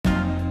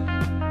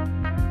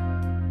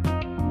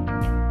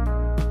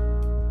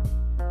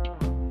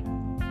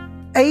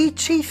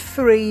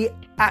83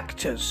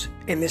 actors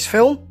in this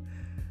film.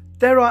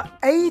 There are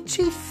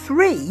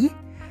 83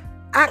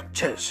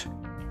 actors.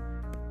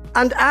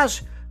 And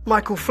as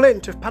Michael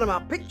Flint of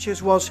Paramount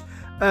Pictures was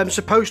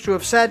supposed to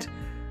have said,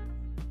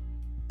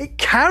 it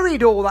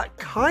carried all that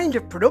kind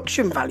of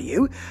production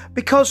value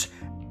because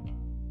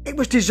it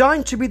was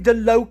designed to be the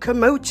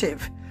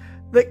locomotive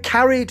that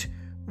carried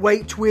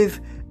weight with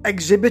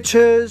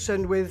exhibitors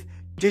and with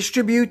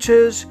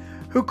distributors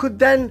who could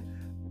then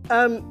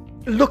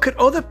look at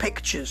other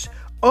pictures,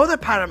 other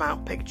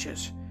Paramount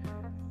pictures.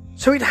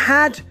 So it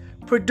had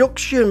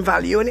production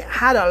value and it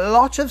had a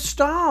lot of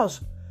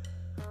stars,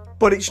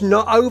 but it's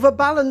not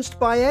overbalanced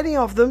by any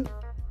of them.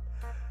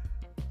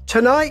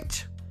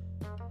 Tonight,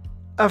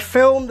 a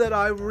film that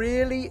I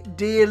really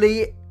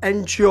dearly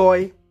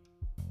enjoy.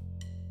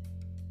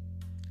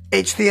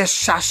 It's The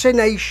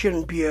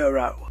Assassination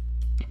Bureau.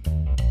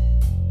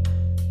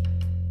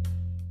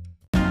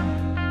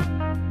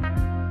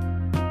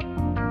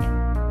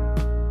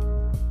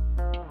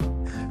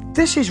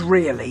 This is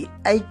really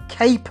a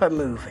caper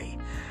movie.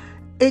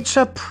 It's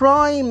a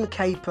prime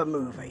caper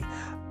movie.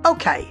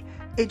 Okay,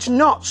 it's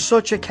not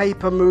such a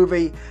caper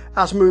movie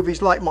as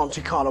movies like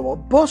Monte Carlo or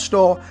Bust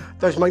or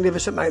those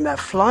Magnificent Men in Their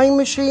Flying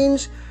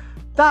Machines.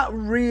 That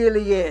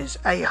really is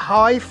a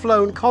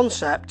high-flown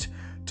concept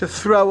to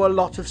throw a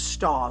lot of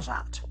stars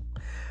at.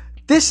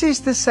 This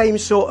is the same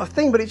sort of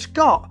thing, but it's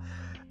got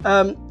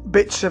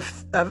bits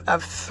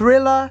of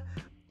thriller,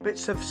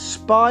 bits of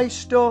spy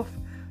stuff,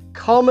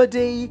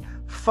 comedy,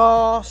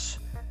 farce,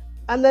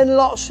 and then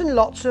lots and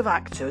lots of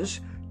actors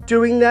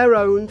doing their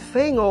own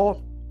thing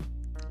or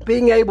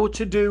being able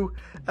to do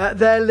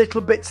their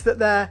little bits that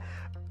they're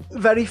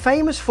very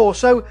famous for.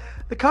 So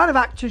the kind of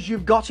actors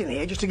you've got in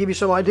here, just to give you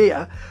some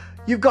idea,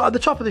 you've got at the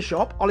top of the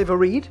shop Oliver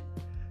Reed,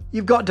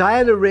 you've got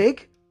Diana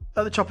Rigg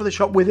at the top of the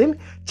shop with him,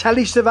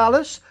 Telly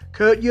Savalas,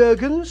 Kurt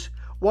Jurgens,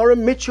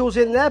 Warren Mitchell's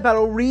in there,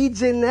 Beryl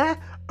Reid's in there,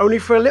 only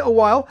for a little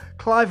while,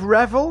 Clive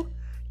Revill,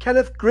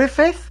 Kenneth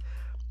Griffith,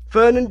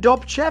 Vernon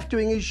Dobchev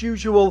doing his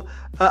usual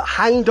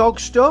hangdog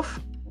stuff,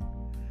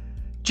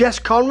 Jess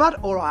Conrad,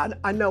 all right,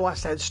 I know I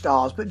said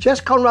stars, but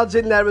Jess Conrad's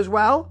in there as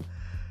well,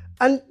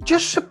 and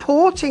just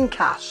supporting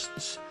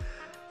casts.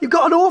 You've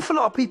got an awful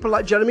lot of people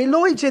like Jeremy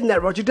Lloyd's in there,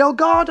 Roger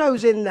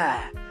Delgado's in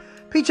there,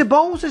 Peter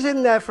Bowles is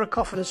in there for a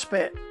cough and a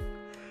spit,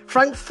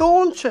 Frank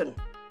Thornton,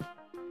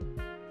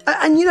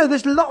 and you know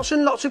there's lots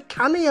and lots of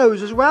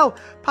cameos as well.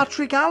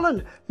 Patrick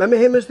Allen, remember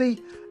him as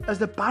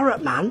the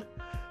Barrett man,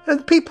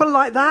 and people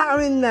like that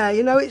are in there.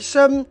 You know, it's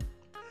there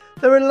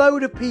are a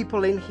load of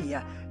people in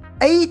here,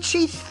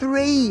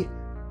 83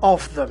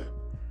 of them,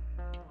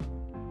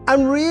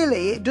 and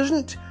really it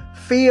doesn't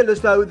feel as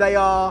though they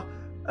are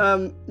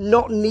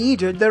not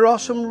needed. There are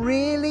some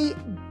really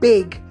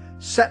big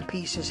set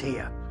pieces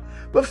here.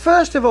 But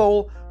first of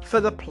all, for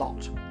the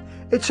plot.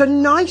 It's a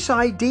nice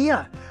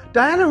idea.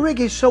 Diana Rigg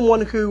is someone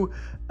who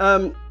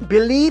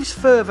believes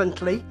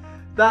fervently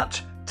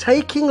that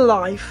taking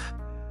life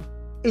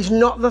is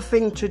not the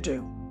thing to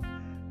do.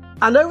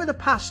 And over the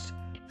past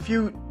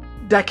few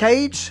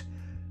decades,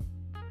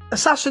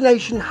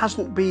 assassination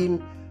hasn't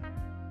been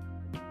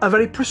a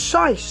very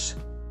precise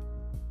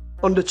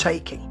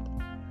undertaking.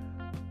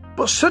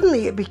 But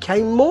suddenly it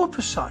became more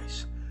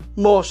precise,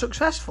 more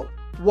successful.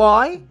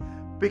 Why?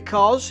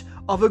 Because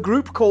of a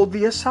group called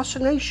the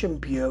Assassination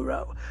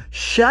Bureau,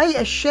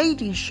 a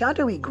shady,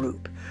 shadowy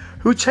group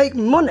who take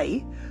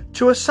money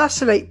to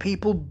assassinate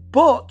people,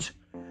 but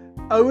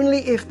only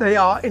if they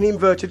are, in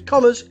inverted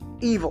commas,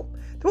 evil.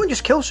 They won't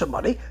just kill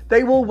somebody,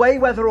 they will weigh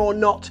whether or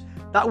not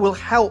that will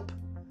help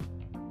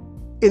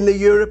in the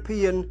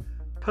European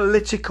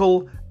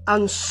political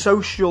and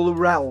social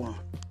realm.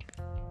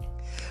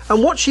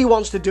 And what she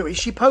wants to do is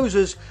she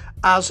poses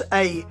as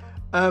a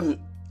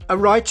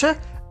writer,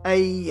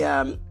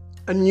 a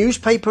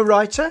newspaper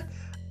writer,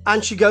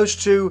 and she goes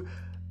to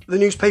the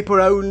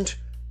newspaper owned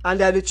and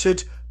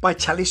edited by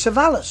Telly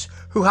Savalas,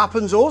 who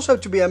happens also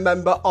to be a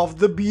member of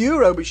the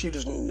Bureau, but she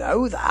doesn't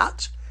know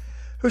that,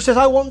 who says,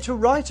 I want to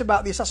write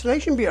about the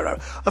Assassination Bureau.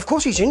 Of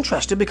course he's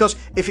interested because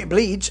if it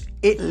bleeds,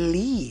 it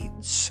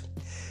leads.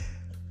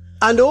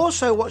 And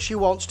also what she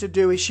wants to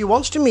do is she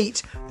wants to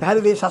meet the head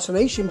of the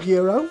Assassination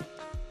Bureau,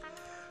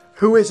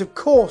 who is, of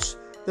course,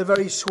 the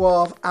very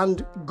suave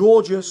and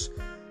gorgeous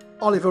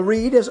Oliver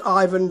Reed as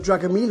Ivan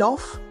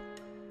Dragomilov,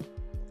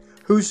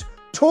 who's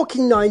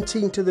talking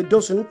 19 to the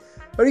dozen,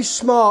 very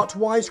smart,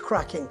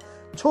 wisecracking,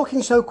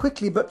 talking so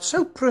quickly but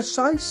so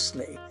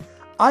precisely.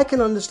 I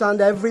can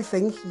understand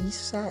everything he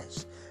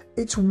says.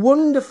 It's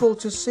wonderful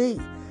to see.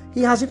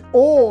 He has it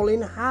all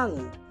in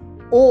hand,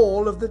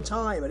 all of the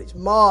time, and it's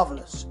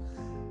marvellous.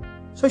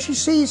 So she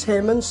sees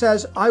him and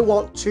says, I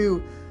want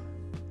to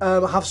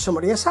have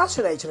somebody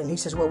assassinated. And he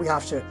says, well, we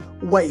have to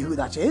weigh who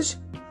that is.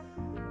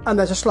 And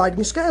there's a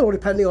sliding scale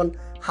depending on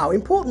how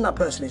important that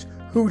person is.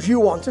 Who do you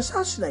want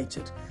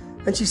assassinated?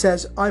 And she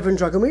says, Ivan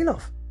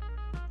Dragomilov.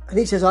 And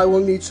he says, I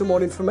will need some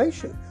more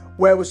information.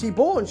 Where was he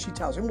born? She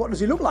tells him. What does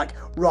he look like?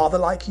 Rather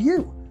like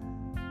you.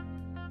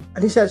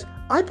 And he says,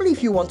 I believe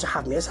you want to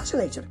have me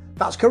assassinated.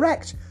 That's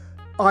correct.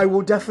 I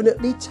will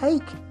definitely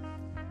take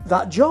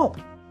that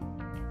job.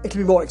 It'll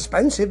be more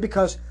expensive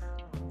because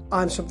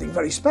I'm something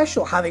very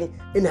special, having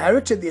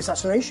inherited the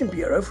Assassination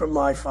Bureau from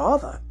my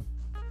father.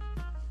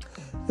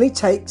 And he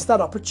takes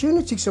that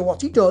opportunity. So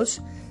what he does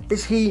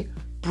is he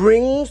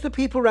brings the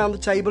people around the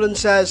table and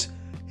says,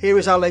 here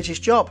is our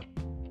latest job.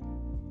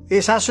 The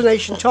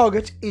assassination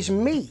target is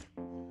me.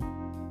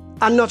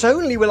 And not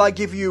only will I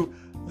give you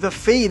the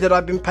fee that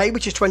I've been paid,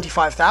 which is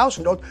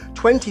 £25,000 or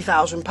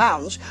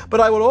 £20,000,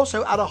 but I will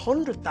also add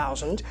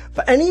 £100,000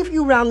 for any of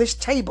you around this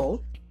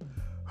table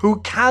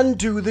who can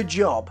do the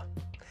job.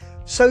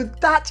 So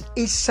that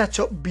is set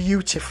up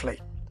beautifully.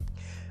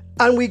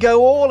 And we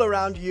go all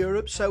around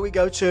Europe. So we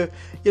go to,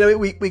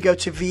 we go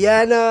to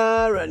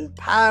Vienna and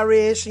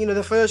Paris.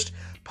 The first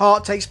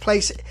part takes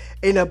place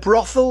in a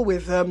brothel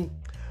with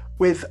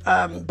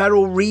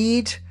Beryl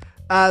Reid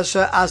as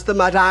the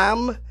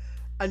madame,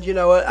 and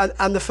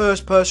and the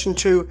first person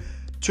to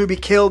be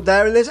killed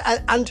there.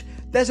 And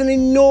there's an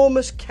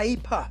enormous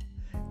caper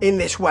in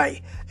this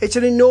way. It's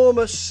an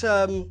enormous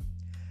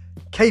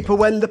caper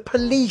when the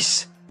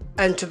police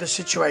enter the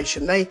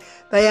situation. They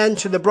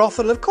enter the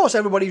brothel, and of course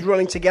everybody's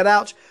running to get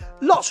out.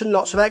 Lots and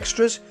lots of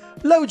extras,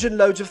 loads and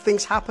loads of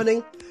things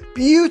happening.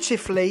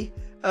 Beautifully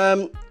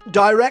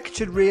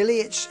directed, really.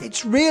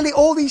 It's really,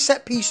 all these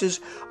set pieces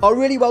are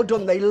really well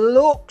done. They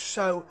look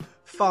so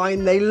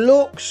fine. They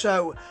look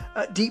so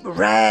deep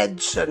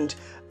reds and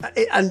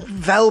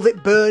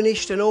velvet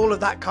burnished and all of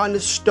that kind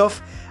of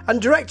stuff. And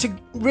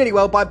directed really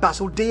well by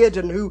Basil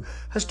Dearden, who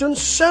has done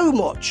so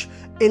much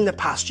in the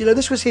past.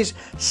 This was his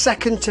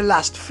second to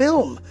last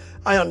film,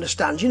 I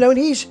understand. And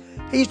he's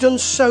done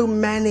so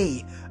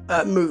many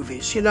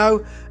movies.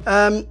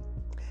 And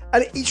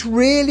it's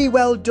really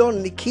well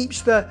done. He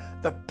keeps the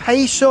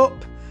pace up,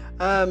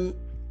 and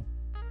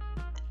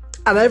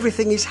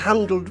everything is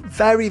handled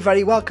very,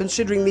 very well,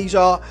 considering these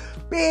are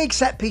big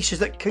set pieces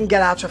that can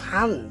get out of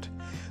hand.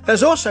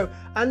 There's also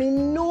an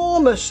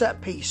enormous set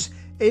piece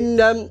in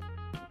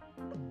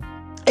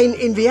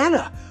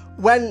Vienna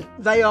when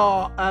they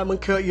are when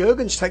Kurt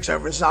Jürgens takes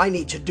over and says, I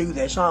need to do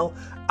this, I'll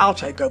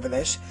take over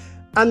this.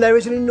 And there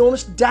is an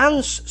enormous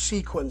dance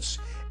sequence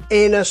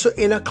in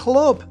a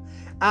club,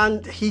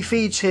 and he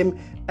feeds him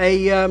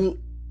a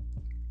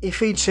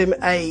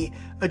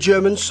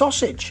German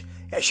sausage.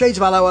 Shades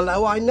of hello,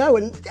 hello, I know.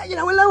 And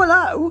hello,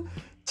 hello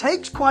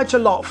takes quite a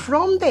lot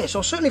from this,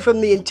 or certainly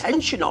from the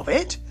intention of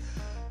it.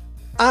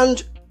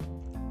 And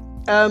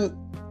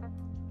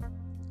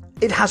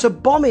it has a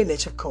bomb in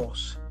it, of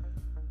course.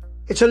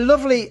 It's a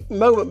lovely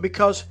moment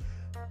because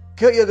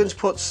Kurt Jürgens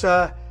puts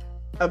a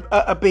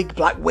big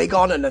black wig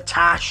on and a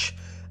tash,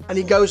 and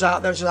he goes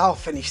out there and says, I'll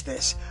finish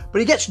this. But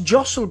he gets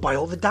jostled by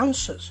all the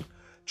dancers,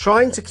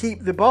 trying to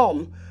keep the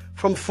bomb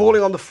from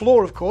falling on the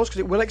floor, of course, because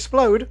it will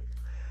explode.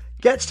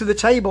 Gets to the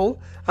table,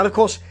 and of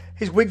course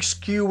his wig's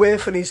skew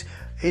whiff and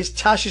his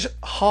tash is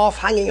half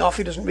hanging off.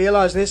 He doesn't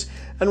realise this,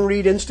 and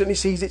Reid instantly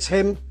sees it's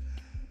him.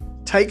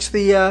 Takes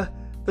the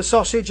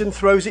sausage and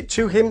throws it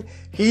to him.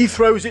 He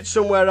throws it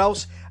somewhere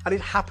else, and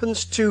it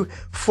happens to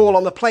fall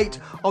on the plate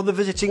of the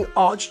visiting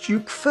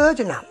Archduke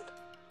Ferdinand.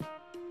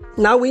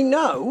 Now we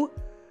know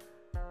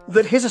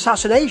that his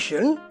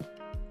assassination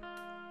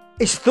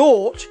is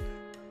thought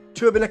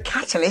to have been a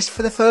catalyst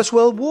for the First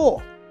World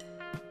War.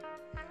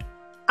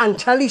 And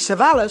Telly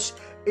Savalas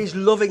is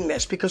loving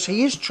this because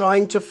he is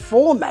trying to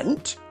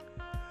foment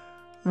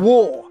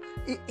war.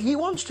 He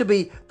wants to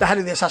be the head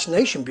of the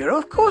Assassination Bureau.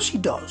 Of course he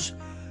does.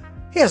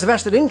 He has a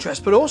vested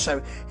interest, but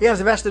also he has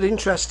a vested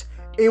interest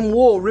in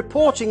war,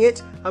 reporting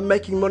it and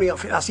making money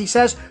off it. As he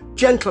says,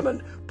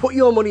 gentlemen, put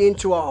your money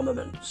into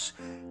armaments.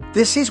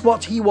 This is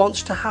what he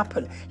wants to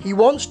happen. He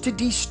wants to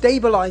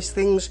destabilise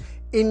things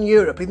in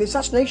Europe. In the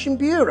Assassination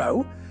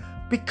Bureau,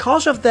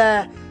 because of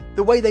the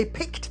way they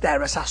picked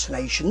their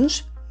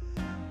assassinations,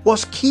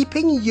 was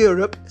keeping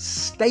Europe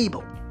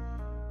stable.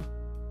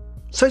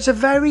 So it's a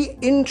very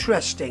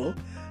interesting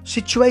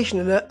situation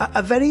and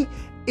a very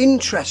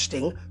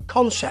interesting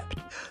concept.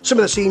 Some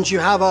of the scenes you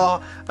have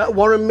are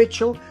Warren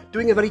Mitchell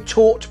doing a very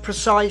taut,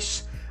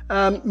 precise,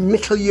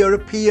 Middle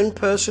European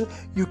person.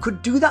 You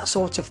could do that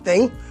sort of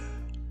thing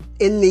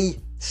in the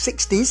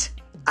 60s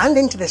and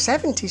into the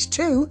 70s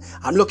too.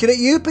 I'm looking at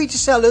you, Peter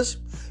Sellers.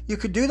 You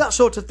could do that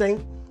sort of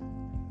thing.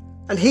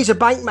 And he's a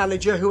bank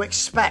manager who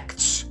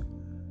expects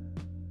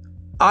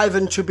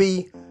Ivan to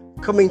be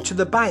coming to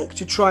the bank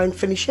to try and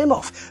finish him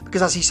off.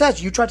 Because as he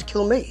says, you tried to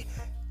kill me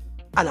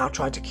and I'll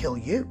try to kill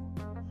you.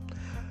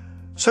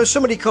 So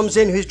somebody comes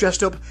in who's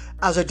dressed up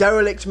as a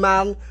derelict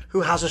man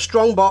who has a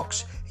strong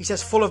box, he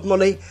says full of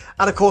money,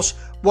 and of course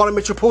Warren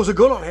Mitchell pulls a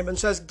gun on him and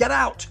says, get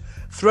out,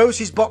 throws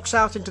his box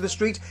out into the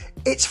street.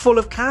 It's full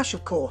of cash,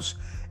 of course.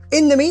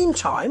 In the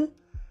meantime,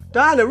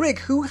 Diana Rigg,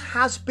 who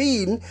has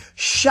been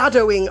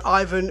shadowing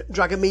Ivan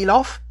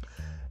Dragomilov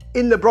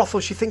in the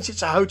brothel, she thinks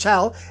it's a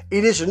hotel.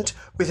 It isn't,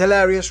 with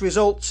hilarious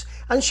results.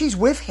 And she's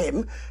with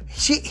him.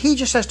 He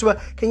just says to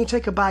her, can you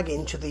take a bag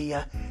into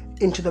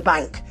the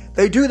bank?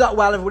 They do that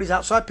while everybody's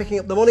outside picking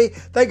up the money.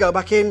 They go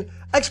back in,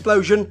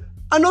 explosion,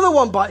 another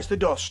one bites the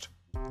dust.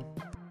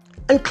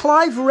 And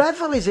Clive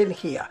Revill is in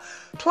here.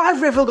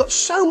 Clive Revill got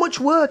so much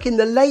work in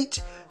the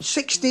late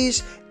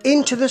 60s,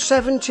 into the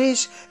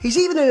 70s. He's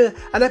even in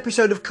an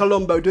episode of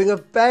Columbo doing a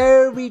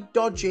very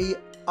dodgy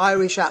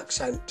Irish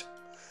accent.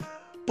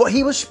 But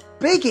he was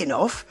big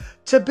enough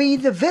to be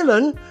the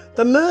villain,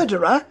 the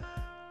murderer,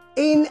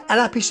 in an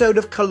episode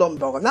of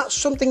Columbo. And that's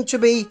something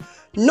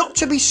not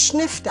to be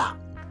sniffed at.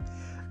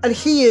 And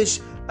he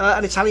is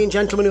an Italian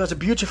gentleman who has a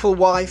beautiful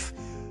wife,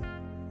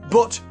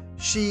 but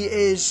she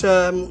is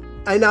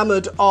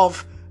enamoured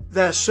of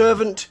their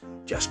servant,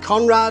 Jess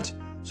Conrad,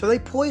 so they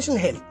poison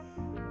him.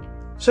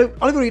 So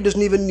Oliver Reed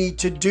doesn't even need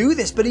to do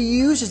this, but he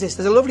uses this.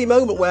 There's a lovely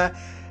moment where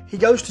he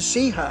goes to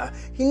see her.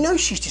 He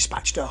knows she's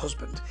dispatched her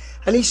husband,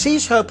 and he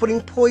sees her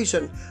putting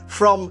poison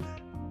from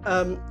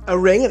a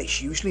ring, and it's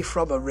usually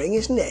from a ring,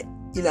 isn't it?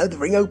 You know, the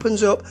ring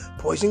opens up,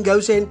 poison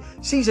goes in,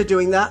 sees her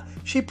doing that,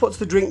 she puts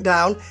the drink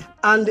down,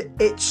 and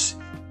it's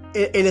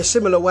in a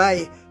similar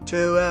way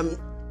to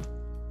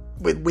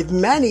with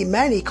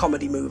many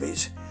comedy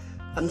movies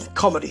and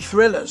comedy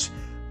thrillers.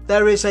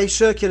 There is a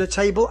circular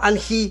table, and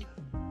he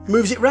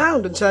moves it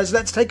round and says,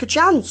 let's take a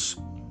chance.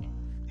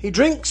 He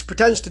drinks,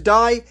 pretends to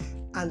die,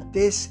 and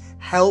this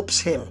helps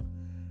him.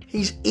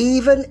 He's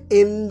even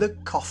in the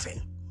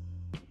coffin.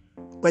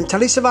 When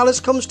Telly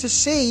Savalas comes to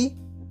see,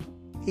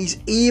 he's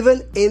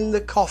even in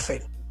the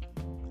coffin.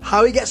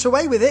 How he gets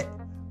away with it,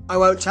 I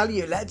won't tell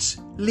you. Let's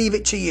leave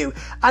it to you.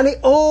 And it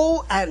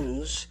all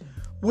ends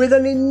with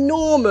an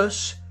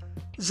enormous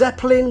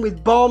Zeppelin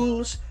with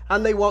bombs,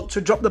 and they want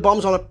to drop the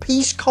bombs on a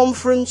peace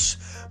conference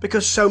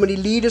because so many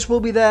leaders will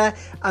be there,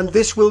 and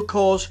this will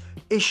cause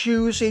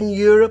issues in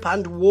Europe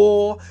and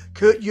war.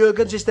 Kurt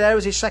Jürgens is there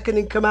as his second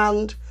in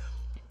command,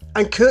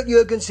 and Kurt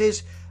Jürgens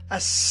is a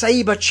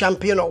sabre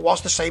champion, or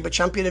was the sabre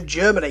champion of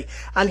Germany,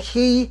 and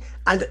he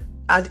and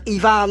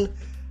Ivan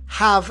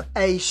have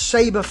a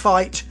sabre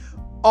fight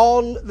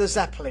on the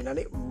Zeppelin, and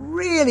it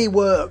really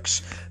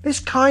works.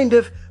 This kind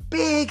of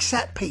big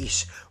set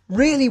piece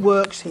really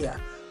works here.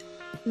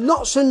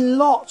 Lots and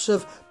lots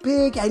of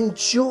big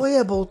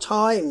enjoyable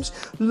times,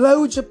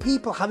 loads of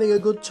people having a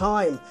good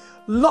time,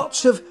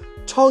 lots of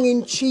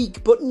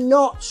tongue-in-cheek, but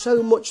not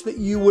so much that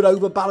you would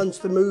overbalance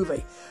the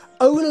movie.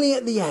 Only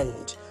at the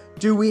end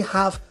do we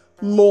have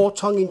more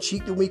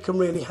tongue-in-cheek than we can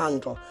really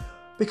handle.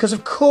 Because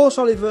of course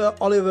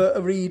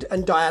Oliver Reed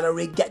and Diana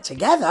Rigg get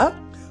together.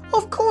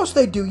 Of course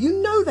they do,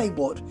 you know they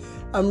would.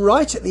 And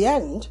right at the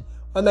end,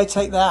 when they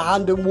take their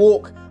hand and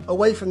walk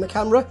away from the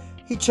camera,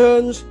 he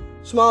turns,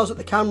 smiles at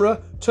the camera,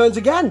 turns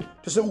again,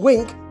 doesn't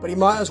wink, but he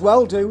might as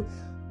well do.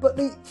 But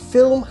the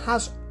film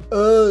has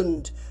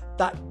earned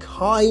that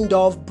kind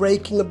of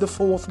breaking of the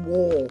fourth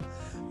wall.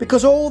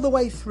 Because all the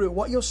way through,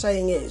 what you're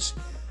saying is,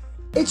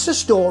 it's a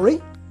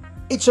story.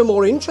 It's a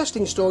more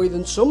interesting story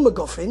than some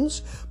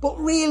MacGuffins, but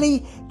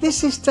really,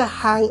 this is to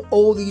hang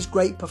all these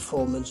great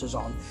performances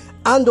on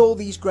and all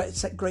these great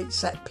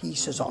set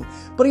pieces on.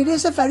 But it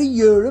is a very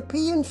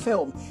European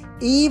film,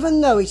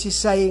 even though it is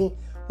saying,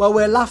 well,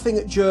 we're laughing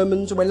at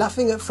Germans, and we're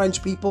laughing at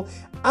French people,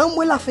 and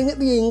we're laughing at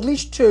the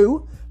English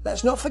too.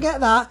 Let's not forget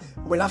that.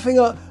 We're laughing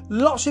at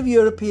lots of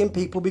European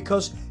people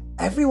because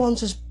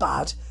everyone's as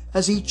bad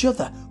as each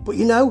other. But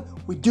you know,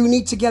 we do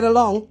need to get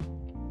along.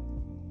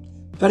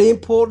 Very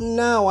important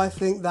now, I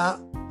think, that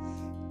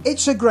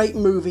it's a great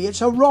movie.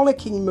 It's a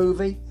rollicking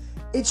movie.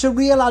 It's a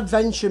real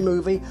adventure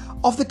movie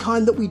of the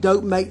kind that we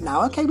don't make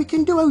now. Okay, we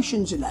can do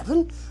Ocean's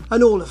 11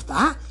 and all of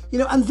that, you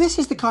know, and this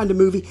is the kind of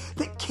movie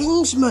that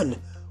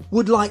Kingsman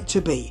would like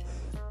to be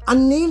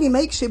and nearly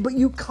makes it, but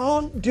you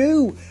can't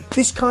do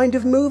this kind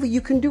of movie.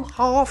 You can do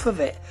half of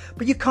it,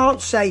 but you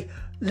can't say,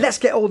 let's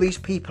get all these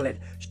people in.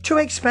 It's too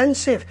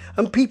expensive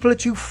and people are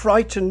too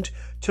frightened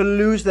to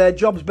lose their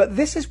jobs. But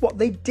this is what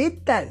they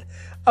did then.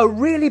 A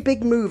really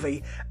big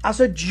movie as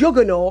a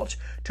juggernaut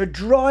to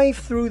drive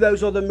through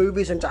those other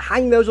movies and to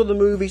hang those other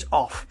movies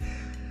off.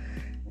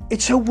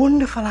 It's a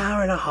wonderful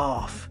hour and a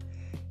half.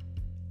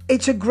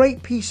 It's a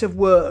great piece of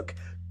work.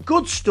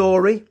 Good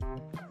story,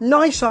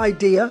 nice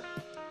idea,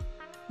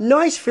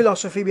 nice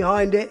philosophy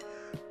behind it,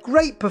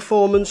 great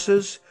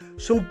performances,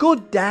 some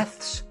good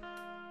deaths,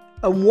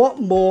 and what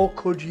more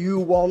could you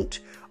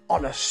want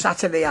on a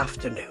Saturday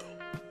afternoon?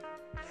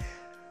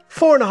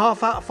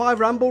 4.5 out of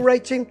 5 Ramble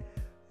rating.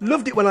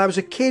 Loved it when I was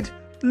a kid,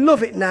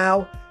 love it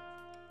now.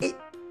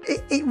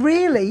 It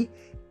really,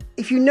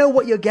 if you know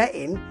what you're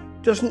getting,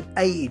 doesn't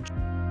age.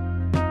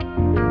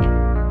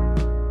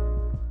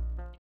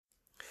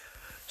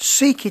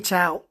 Seek it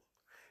out.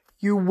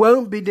 You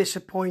won't be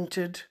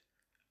disappointed.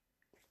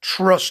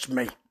 Trust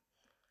me.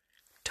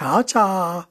 Ta-ta.